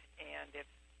lot, and if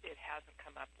it hasn't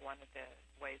come up, one of the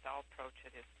ways I'll approach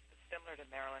it is similar to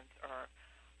Marilyn's, or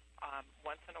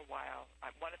once in a while,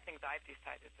 one of the things I've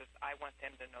decided is I want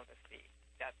them to know the fee.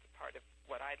 That's part of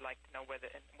what I'd like to know.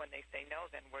 And when they say no,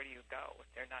 then where do you go if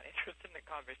they're not interested in the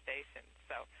conversation?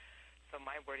 So so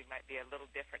my wording might be a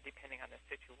little different depending on the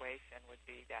situation, would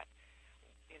be that,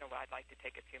 I'd like to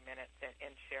take a few minutes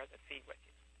and share the fee with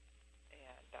you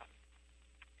and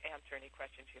answer any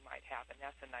questions you might have. And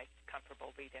that's a nice,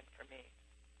 comfortable lead-in for me.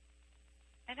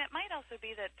 And it might also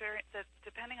be that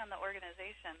depending on the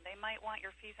organization, they might want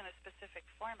your fees in a specific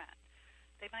format.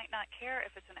 They might not care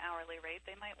if it's an hourly rate.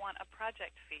 They might want a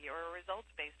project fee or a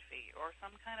results-based fee or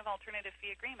some kind of alternative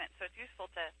fee agreement. So it's useful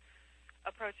to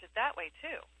approach it that way,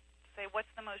 too. Say,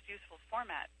 what's the most useful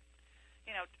format?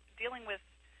 Dealing with,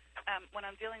 when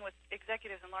I'm dealing with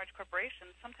executives in large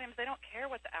corporations, sometimes they don't care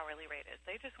what the hourly rate is.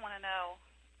 They just want to know,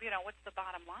 what's the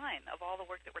bottom line of all the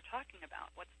work that we're talking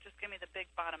about? Just give me the big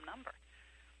bottom number.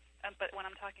 But when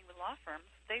I'm talking with law firms,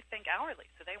 they think hourly,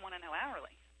 so they want to know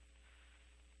hourly.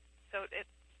 So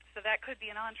that could be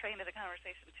an entree into the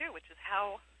conversation too, which is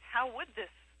how would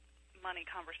this money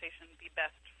conversation be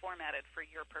best formatted for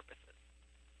your purposes?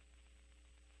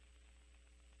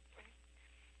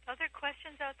 Other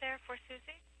questions out there for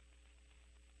Susie?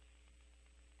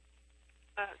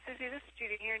 Susie, this is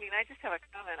Judy Hearney, and I just have a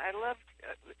comment. I loved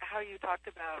how you talked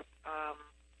about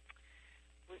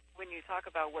when you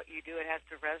talk about what you do, it has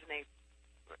to resonate,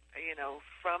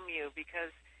 from you,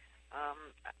 because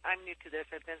I'm new to this.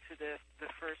 I've been through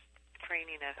the first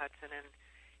training at Hudson,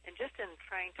 and just in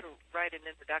trying to write an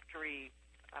introductory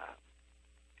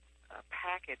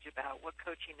package about what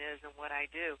coaching is and what I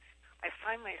do, I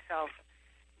find myself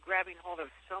grabbing hold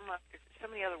of so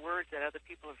many other words that other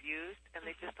people have used, and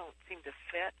they just don't seem to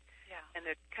fit. Yeah. And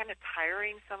they're kind of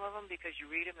tiring, some of them, because you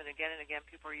read them, and again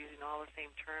people are using all the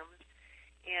same terms.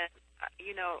 And,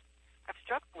 I've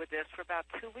struggled with this for about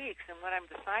 2 weeks, and what I'm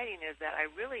deciding is that I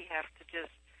really have to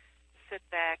just sit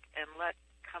back and let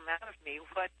come out of me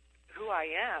who I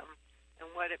am and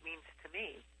what it means to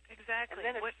me. Exactly. And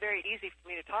then it's very easy for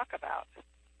me to talk about.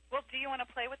 Well, do you want to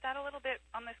play with that a little bit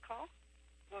on this call?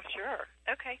 Well, sure.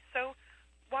 Okay. So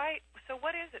what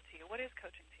is it to you? What is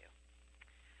coaching to you?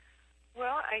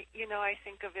 Well, I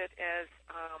think of it as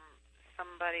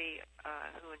somebody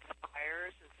who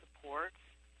inspires and supports,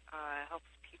 helps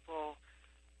people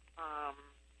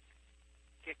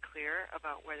get clear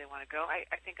about where they want to go. I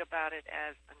think about it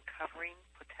as uncovering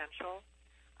potential,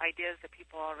 ideas that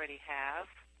people already have,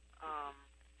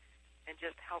 and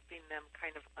just helping them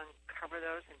kind of uncover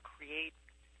those and create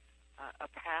a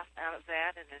path out of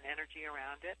that and an energy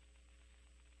around it.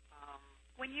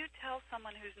 When you tell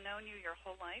someone who's known you your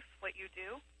whole life what you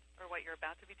do or what you're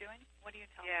about to be doing, what do you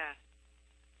tell them?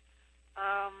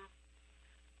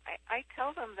 I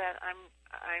tell them that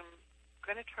I'm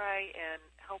going to try and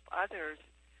help others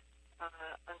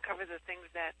uncover the things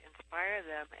that inspire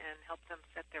them and help them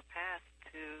set their path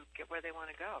to get where they want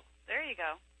to go. There you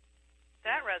go.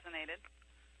 That resonated.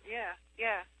 Yeah.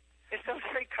 It feels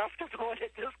very comfortable when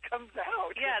it just comes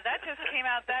out. Yeah, that just came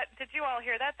out. Did you all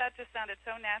hear that? That just sounded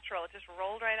so natural. It just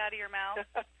rolled right out of your mouth.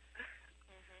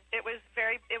 It was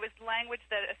language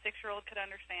that a 6-year-old could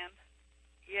understand.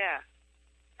 Yeah.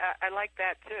 I like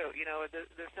that too.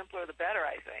 The simpler the better,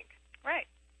 I think. Right.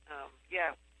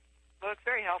 Yeah. Well, it's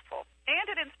very helpful. And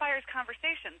it inspires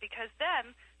conversation, because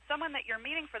then someone that you're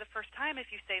meeting for the first time, if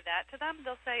you say that to them,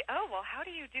 they'll say, "Oh, well, how do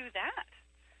you do that?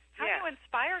 How do you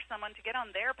inspire someone to get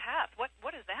on their path? What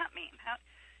does that mean?"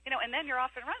 And then you're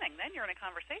off and running. Then you're in a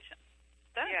conversation.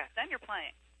 Then you're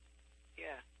playing.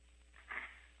 Yeah.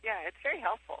 Yeah, it's very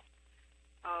helpful.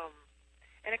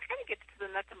 And it kind of gets to the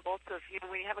nuts and bolts of,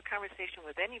 when you have a conversation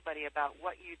with anybody about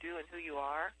what you do and who you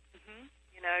are,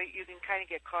 you can kind of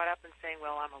get caught up in saying,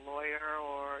 well, I'm a lawyer,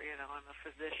 or, I'm a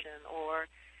physician, or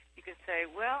you can say,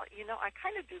 well, I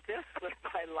kind of do this with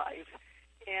my life.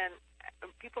 And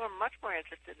people are much more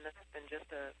interested in that than just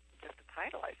a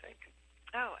title, I think.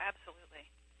 Oh, absolutely.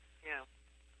 Yeah.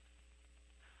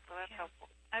 So that's helpful.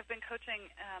 I've been coaching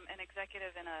an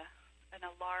executive in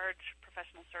a large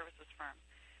professional services firm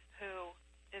who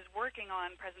is working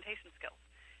on presentation skills.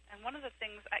 And one of the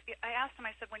things I asked him,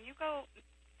 I said, when you go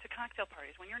to cocktail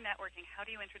parties, when you're networking, how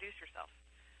do you introduce yourself?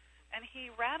 And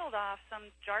he rattled off some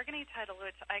jargony title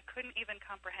which I couldn't even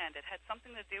comprehend. It had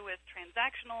something to do with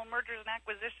transactional, mergers and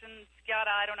acquisitions,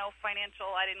 yada, I don't know,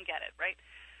 financial, I didn't get it, right?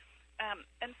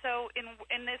 And so in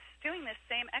doing this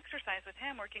same exercise with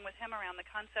him, working with him around the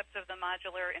concepts of the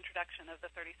modular introduction of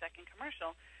the 30-second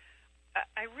commercial,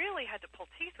 I really had to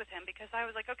pull teeth with him, because I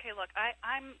was like, okay, look,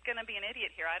 I'm going to be an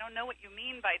idiot here. I don't know what you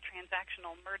mean by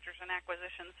transactional, mergers and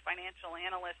acquisitions, financial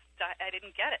analyst. I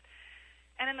didn't get it.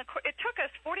 And it took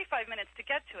us 45 minutes to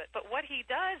get to it. But what he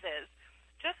does is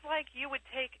Just like you would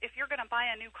take, if you're going to buy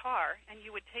a new car, and you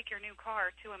would take your new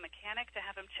car to a mechanic to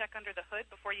have him check under the hood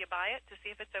before you buy it to see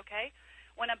if it's okay,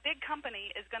 when a big company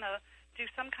is going to do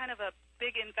some kind of a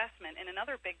big investment in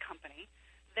another big company,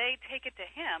 they take it to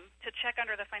him to check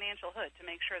under the financial hood to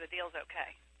make sure the deal's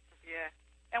okay. Yeah.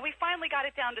 And we finally got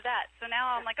it down to that. So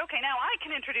now I'm like, okay, now I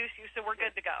can introduce you, so we're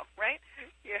good to go, right?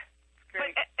 Yeah,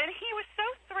 great. And he was so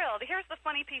thrilled. Here's the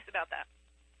funny piece about that.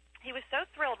 He was so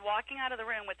thrilled walking out of the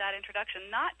room with that introduction,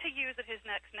 not to use at his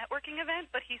next networking event,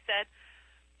 but he said,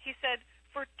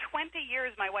 for 20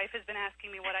 years my wife has been asking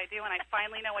me what I do, and I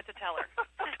finally know what to tell her.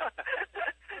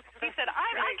 He said,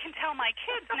 I can tell my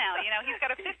kids now. You know, he's got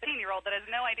a 15-year-old that has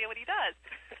no idea what he does.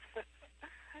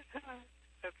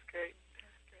 That's great.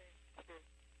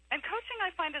 And coaching,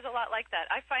 I find, is a lot like that.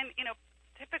 I find,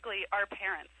 typically our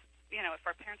parents, if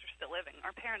our parents are still living,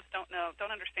 our parents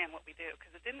don't understand what we do because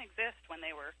it didn't exist when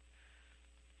they were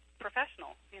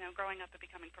professional, growing up and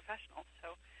becoming professional.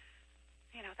 So,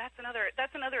 that's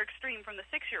another extreme from the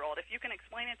 6-year-old. If you can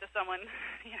explain it to someone,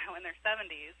 in their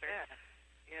 70s,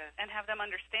 and have them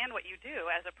understand what you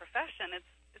do as a profession,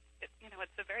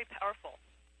 it's a very powerful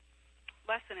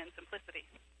lesson in simplicity.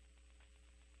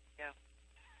 Yeah.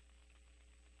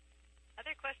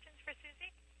 Other questions for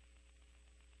Susie?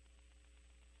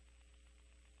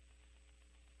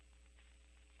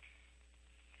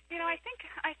 I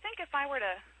think if I were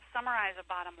to summarize a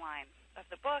bottom line of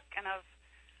the book and of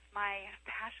my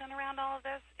passion around all of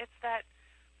this, it's that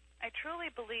I truly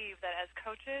believe that as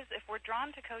coaches, if we're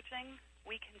drawn to coaching,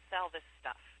 we can sell this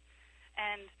stuff.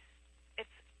 And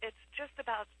it's just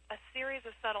about a series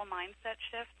of subtle mindset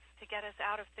shifts to get us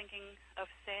out of thinking of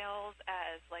sales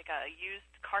as like a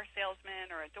used car salesman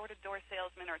or a door-to-door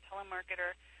salesman or a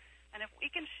telemarketer. And if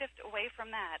we can shift away from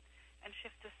that and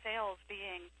shift to sales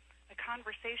being a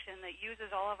conversation that uses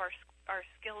all of our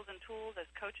skills and tools as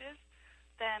coaches,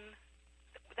 then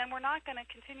we're not going to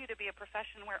continue to be a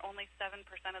profession where only 7%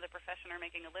 of the profession are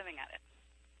making a living at it.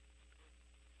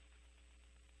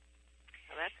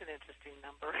 Well, that's an interesting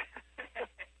number.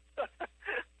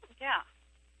 Yeah.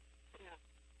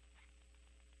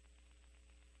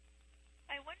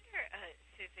 I wonder,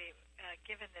 Susie,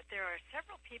 given that there are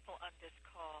several people on this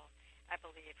call, I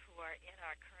believe, who are in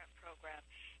our current program,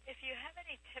 if you have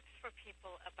any tips for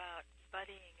people about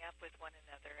buddying up with one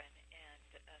another and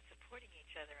supporting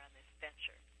each other on this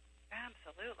venture.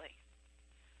 Absolutely.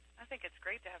 I think it's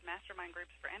great to have mastermind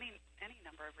groups for any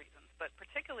number of reasons, but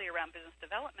particularly around business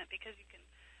development because you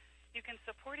can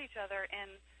support each other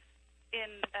in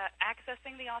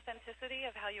accessing the authenticity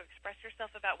of how you express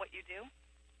yourself about what you do,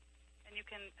 and you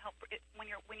can help when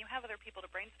you have other people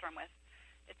to brainstorm with.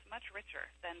 It's much richer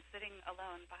than sitting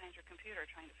alone behind your computer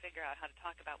trying to figure out how to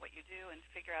talk about what you do and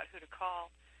figure out who to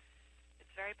call.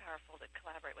 It's very powerful to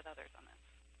collaborate with others on this.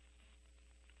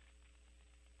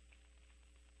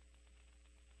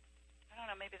 I don't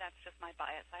know, maybe that's just my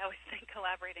bias. I always think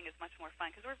collaborating is much more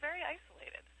fun because we're very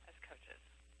isolated as coaches,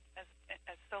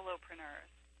 as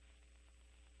solopreneurs.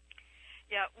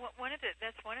 Yeah,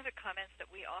 that's one of the comments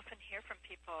that we often hear from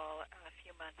people a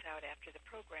few months out after the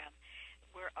program,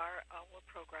 where our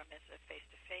program is a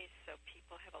face-to-face, so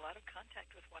people have a lot of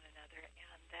contact with one another,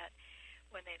 and that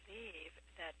when they leave,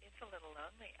 that it's a little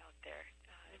lonely out there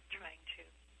trying to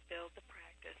build the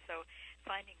practice. So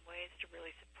finding ways to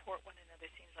really support one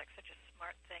another seems like such a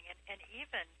smart thing, and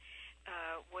even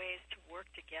ways to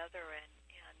work together and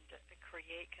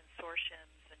create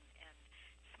consortiums and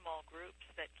small groups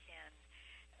that can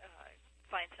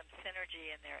find some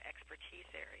synergy in their expertise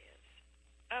areas.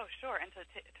 Oh, sure, and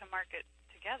to market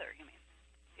together, you mean?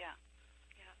 Yeah.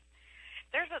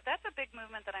 That's a big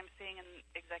movement that I'm seeing in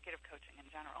executive coaching in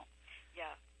general.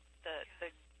 Yeah. The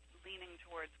leaning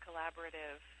towards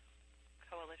collaborative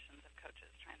coalitions of coaches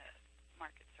trying to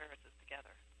market services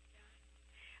together.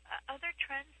 Yeah. Other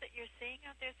trends that you're seeing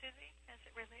out there, Susie, as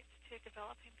it relates to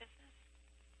developing business?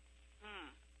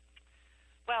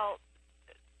 Well,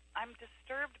 I'm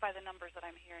disturbed by the numbers that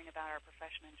I'm hearing about our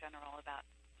profession in general, about,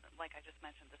 like I just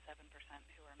mentioned, the 7%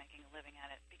 who are making a living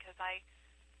at it, because I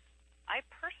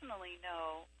personally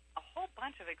know a whole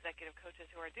bunch of executive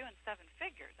coaches who are doing 7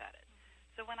 figures at it.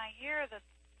 So when I hear that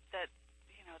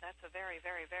that's a very,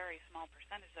 very, very small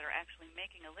percentage that are actually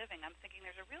making a living, I'm thinking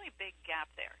there's a really big gap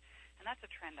there, and that's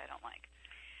a trend I don't like.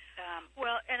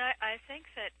 Well, and I think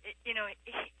that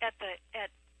at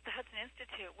the Hudson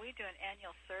Institute, we do an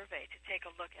annual survey to take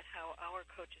a look at how our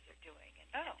coaches are doing and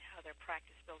how their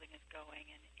practice building is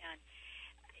going,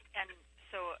 and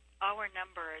so our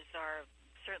numbers are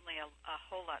certainly a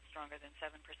whole lot stronger than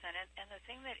 7%. And the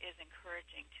thing that is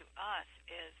encouraging to us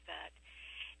is that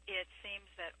it seems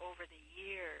that over the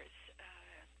years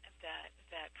that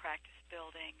that practice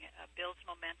building builds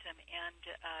momentum and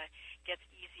gets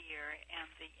easier, and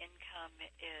the income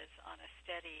is on a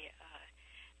steady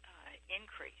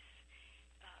increase.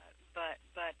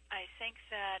 But I think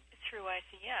that through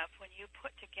ICF, when you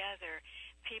put together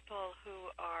people who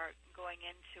are going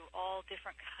into all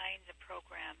different kinds of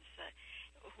programs,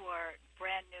 who are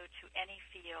brand new to any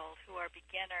field, who are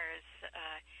beginners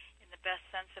in the best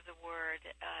sense of the word,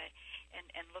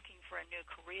 and looking for a new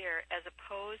career, as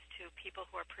opposed to people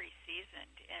who are pretty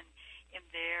seasoned in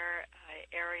their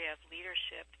area of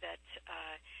leadership, that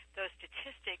those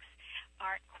statistics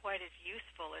aren't quite as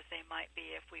useful as they might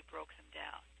be if we broke them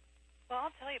down. Well,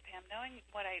 I'll tell you, Pam, knowing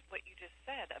what you just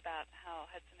said about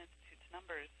how Hudson Institute's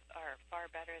numbers are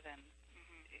far better than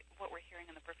what we're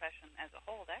hearing in the profession as a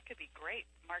whole, that could be great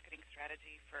marketing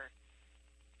strategy for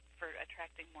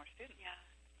attracting more students.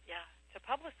 Yeah. To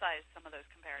publicize some of those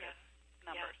comparative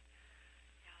numbers.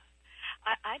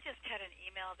 Yeah. I just had an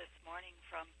email this morning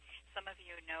from, some of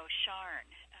you know Sharn,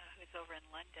 who's over in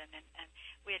London, and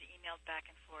we had emailed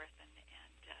back and forth, and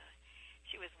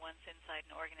she was once inside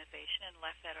an organization and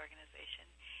left that organization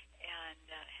and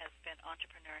has been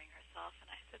entrepreneuring herself.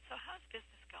 And I said, so how's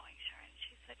business going, Sharon? And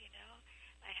she said,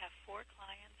 I have 4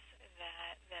 clients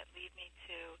that lead me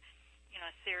to,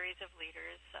 a series of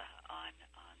leaders on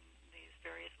these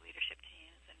various leadership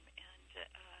teams, and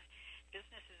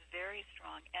business is very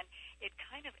strong. And it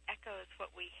kind of echoes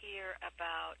what we hear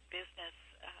about business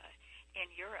in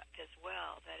Europe as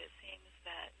well, that it seems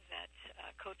that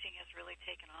coaching has really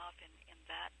taken off in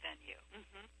that venue.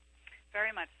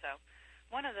 Very much so.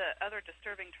 One of the other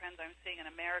disturbing trends I'm seeing in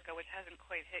America, which hasn't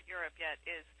quite hit Europe yet,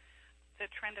 is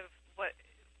the trend of what,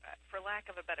 for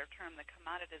lack of a better term, the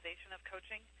commoditization of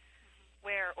coaching,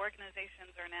 where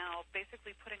organizations are now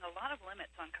basically putting a lot of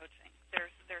limits on coaching. They're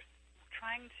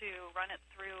trying to run it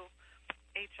through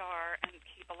HR and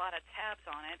keep a lot of tabs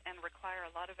on it and require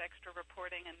a lot of extra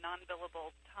reporting and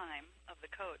non-billable time of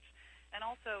the coach, and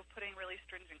also putting really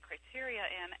stringent criteria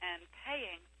in and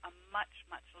paying a much,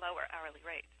 much lower hourly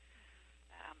rate,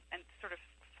 and sort of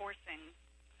forcing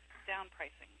down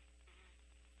pricing.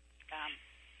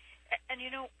 And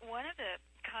one of the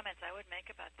comments I would make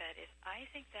about that is I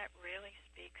think that really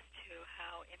speaks to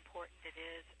how important it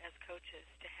is as coaches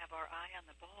to have our eye on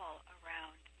the ball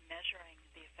around measuring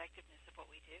the effectiveness of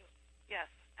what we do. Yes,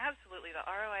 absolutely. The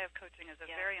ROI of coaching is a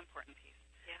very important piece.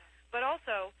 Yeah. But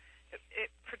also,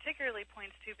 it particularly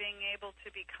points to being able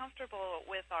to be comfortable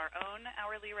with our own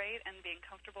hourly rate and being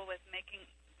comfortable with making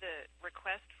the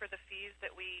request for the fees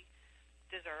that we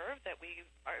deserve, that we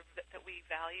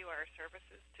value our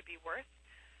services to be worth.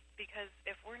 Because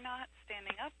if we're not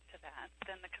standing up to that,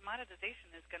 then the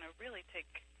commoditization is going to really take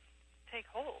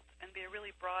hold and be a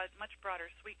really broad, much broader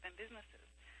sweep than businesses.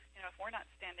 If we're not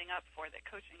standing up for that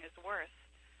coaching is worth,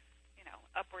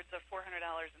 upwards of $400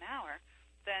 an hour,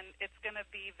 then it's going to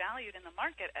be valued in the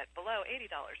market at below $80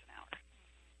 an hour.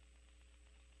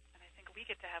 And I think we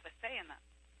get to have a say in that.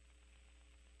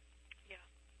 Yeah.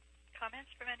 Comments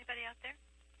from anybody out there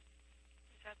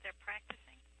who's out there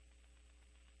practicing?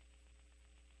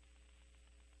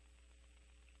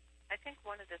 I think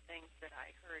one of the things that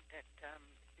I heard that,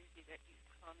 Susie, that you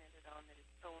commented on that is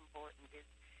so important is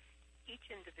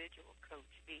each individual coach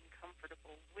being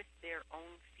comfortable with their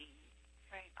own fees.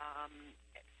 Right.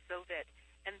 So that,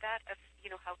 and that,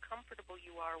 how comfortable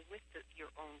you are with your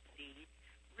own fees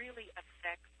really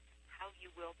affects how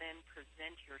you will then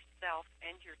present yourself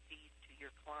and your fees to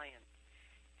your clients.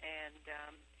 And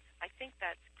I think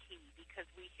that's key because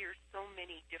we hear so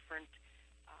many different,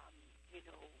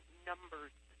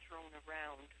 numbers thrown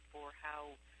around for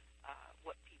how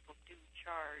what people do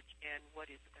charge and what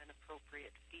is an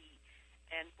appropriate fee.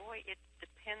 And boy, it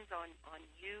depends on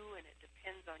you and it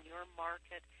depends on your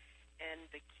market. And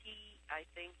the key, I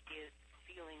think, is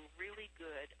feeling really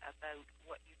good about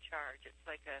what you charge. It's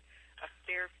like a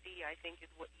fair fee, I think,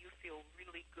 is what you feel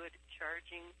really good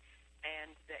charging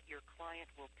and that your client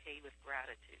will pay with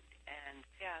gratitude. And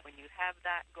when you have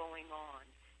that going on,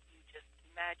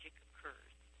 magic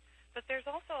occurs. But there's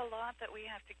also a lot that we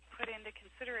have to put into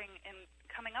considering in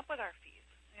coming up with our fees.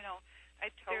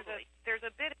 Totally. There's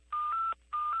a bit.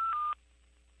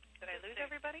 Did I lose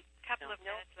everybody? Couple of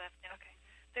minutes left. No. Okay.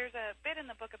 There's a bit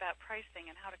in the book about pricing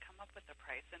and how to come up with the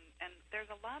price, and there's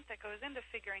a lot that goes into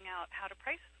figuring out how to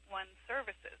price one's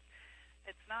services.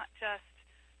 It's not just,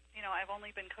 I've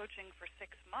only been coaching for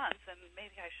 6 months and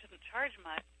maybe I shouldn't charge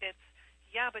much. It's,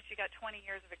 but you got 20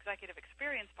 years of executive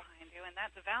experience behind you, and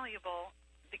that's valuable.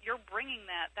 You're bringing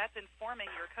that's informing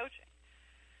your coaching,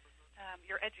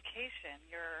 your education,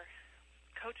 your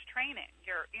coach training,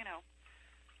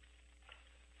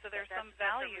 so there's some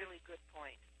value. That's a really good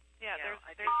point. Yeah,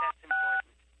 I think that's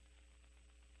important.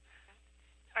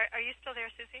 Are you still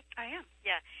there, Susie? I am.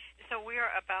 Yeah. So we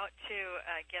are about to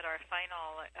get our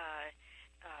final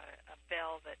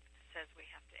bell that says we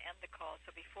have to end the call.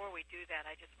 So before we do that,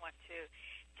 I just want to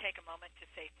take a moment to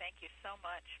say thank you so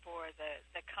much for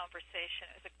the conversation.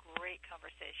 It was a great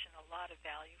conversation, a lot of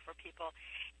value for people.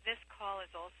 This call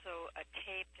is also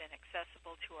taped and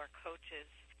accessible to our coaches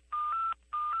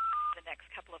the next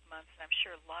couple of months, and I'm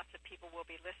sure lots of people will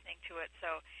be listening to it.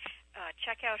 So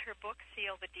check out her book,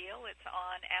 Seal the Deal. It's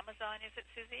on Amazon, is it,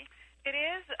 Susie? It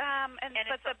is,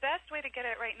 but the best way to get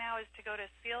it right now is to go to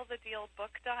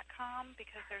sealthedealbook.com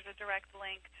because there's a direct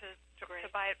link to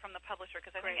buy it from the publisher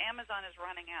because I think Amazon is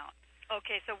running out.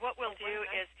 Okay, so what we'll do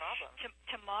is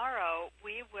tomorrow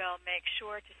we will make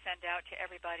sure to send out to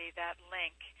everybody that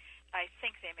link. I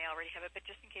think they may already have it, but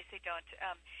just in case they don't,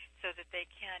 so that they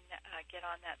can get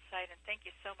on that site. And thank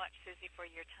you so much, Susie, for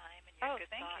your time and your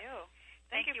good thoughts. Thank you.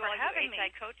 Thank you for all having you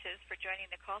HI coaches for joining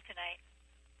the call tonight.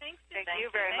 Thanks, Thank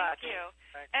you very much. Thank you.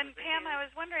 And Pam, I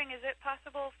was wondering, is it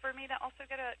possible for me to also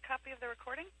get a copy of the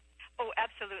recording? Oh,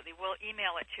 absolutely. We'll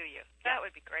email it to you. That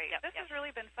would be great. Yep, This has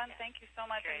really been fun. Thank you so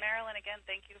much. Great. And Marilyn, again,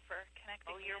 thank you for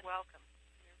connecting. Oh, you're welcome.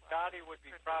 Dottie would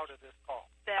be proud of this call.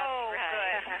 That's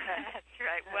right. That's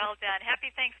right. Well done.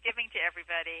 Happy Thanksgiving to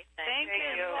everybody. Thank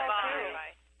you.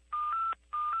 Bye.